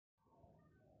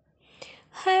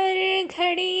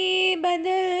घड़ी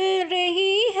बदल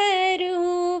रही है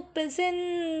रूप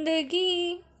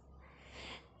जिंदगी,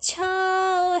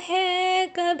 छाँव है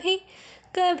कभी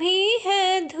कभी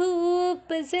है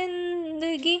धूप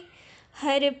जिंदगी,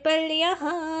 हर पल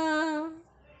यहाँ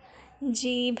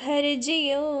जी भर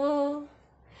जियो,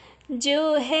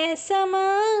 जो है समा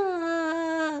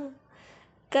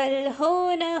कल हो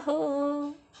न हो।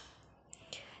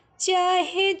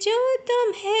 चाहे जो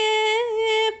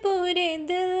तुम्हें पूरे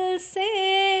दिल से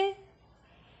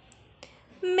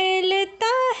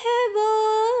मिलता है वो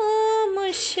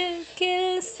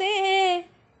मुश्किल से,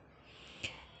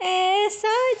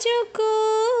 ऐसा जो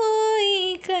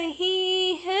कोई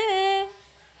कहीं है,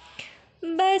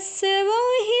 बस वो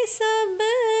ही सब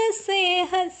से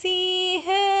हंसी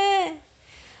है।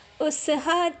 उस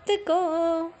हाथ को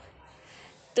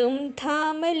तुम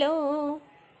थाम लो,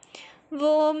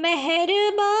 वो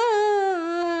मेहरबान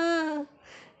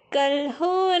कल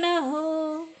हो ना हो।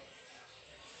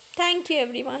 Thank you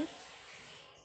everyone.